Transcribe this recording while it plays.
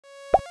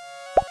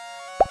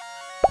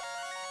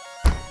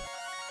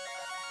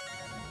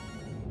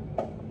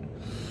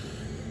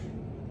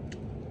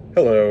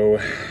Hello,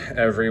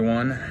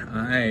 everyone.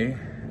 I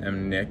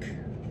am Nick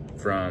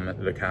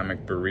from the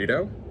comic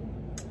Burrito.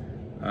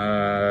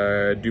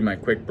 Do my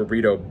quick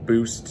Burrito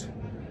boost.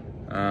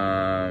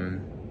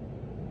 Talking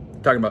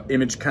about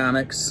Image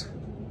Comics,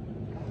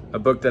 a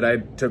book that I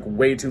took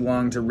way too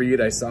long to read.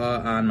 I saw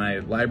on my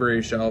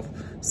library shelf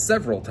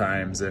several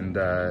times and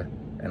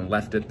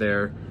left it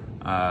there.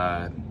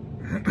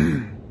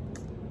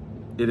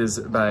 It is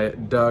by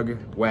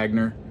Doug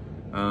Wagner,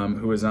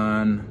 who was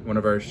on one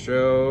of our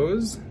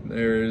shows.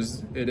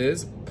 It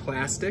is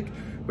Plastic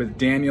with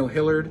Daniel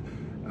Hillyard,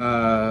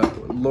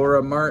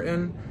 Laura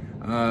Martin.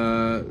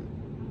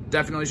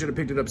 Definitely should have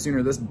picked it up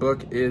sooner. This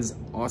book is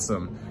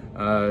awesome.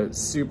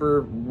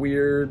 Super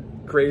weird,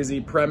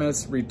 crazy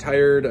premise.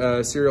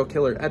 Retired serial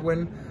killer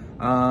Edwin.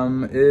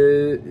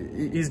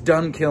 He's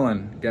done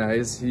killing,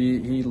 guys.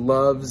 He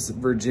loves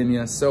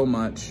Virginia so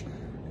much,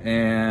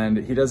 and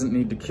he doesn't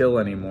need to kill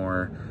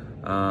anymore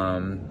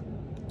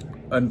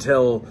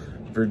until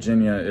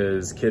Virginia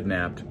is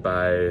kidnapped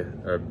by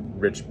a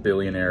rich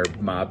billionaire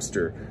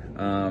mobster.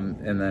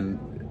 And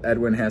then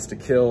Edwin has to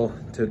kill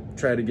to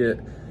try to get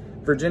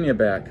Virginia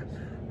back.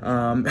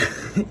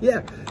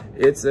 Yeah,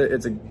 it's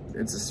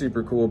a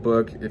super cool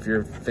book. If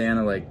you're a fan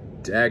of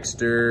like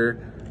Dexter,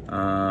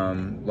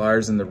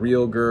 Lars and the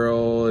Real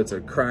Girl, it's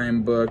a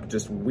crime book,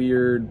 just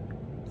weird,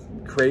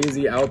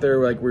 crazy, out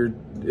there. Like,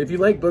 if you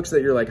like books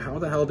that you're like, how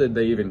the hell did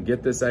they even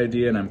get this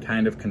idea? And I'm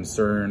kind of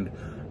concerned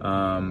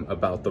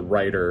about the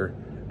writer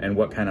and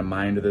what kind of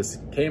mind this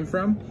came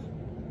from.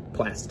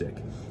 Plastic.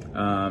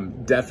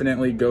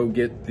 Definitely go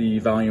get the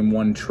volume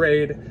 1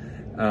 trade,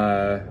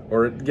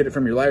 or get it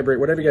from your library.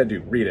 Whatever you gotta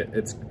do, read it.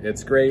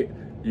 It's great.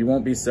 You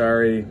won't be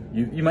sorry.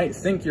 You might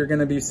think you're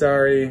gonna be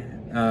sorry,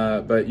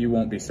 but you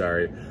won't be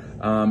sorry.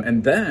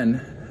 And then,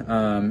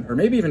 or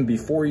maybe even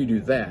before you do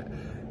that,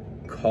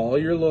 call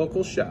your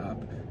local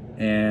shop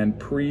and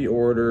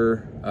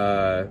pre-order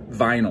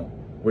vinyl,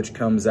 which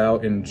comes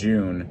out in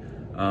June,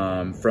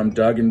 from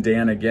Doug and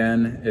Dan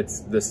again.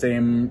 It's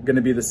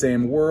gonna be the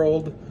same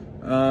world,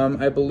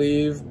 I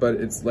believe, but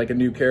it's like a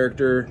new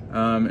character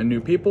and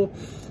new people.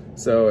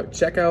 So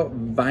check out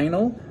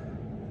vinyl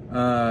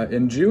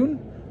in June,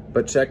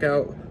 but check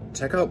out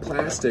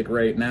Plastic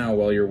right now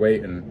while you're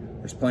waiting.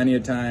 There's plenty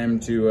of time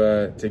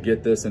to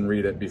get this and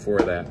read it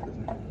before that.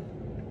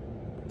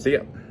 See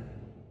ya.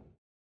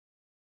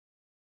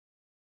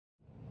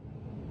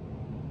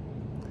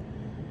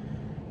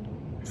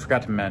 I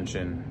forgot to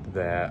mention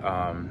that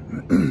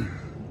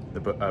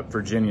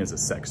Virginia is a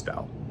sex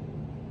doll.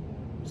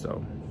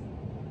 So,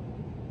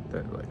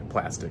 like a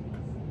plastic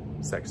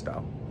sex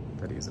doll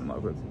that he's in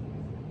love with.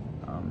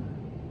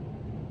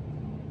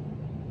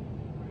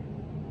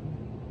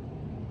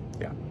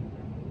 Yeah.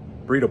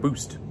 Burrito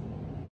boost.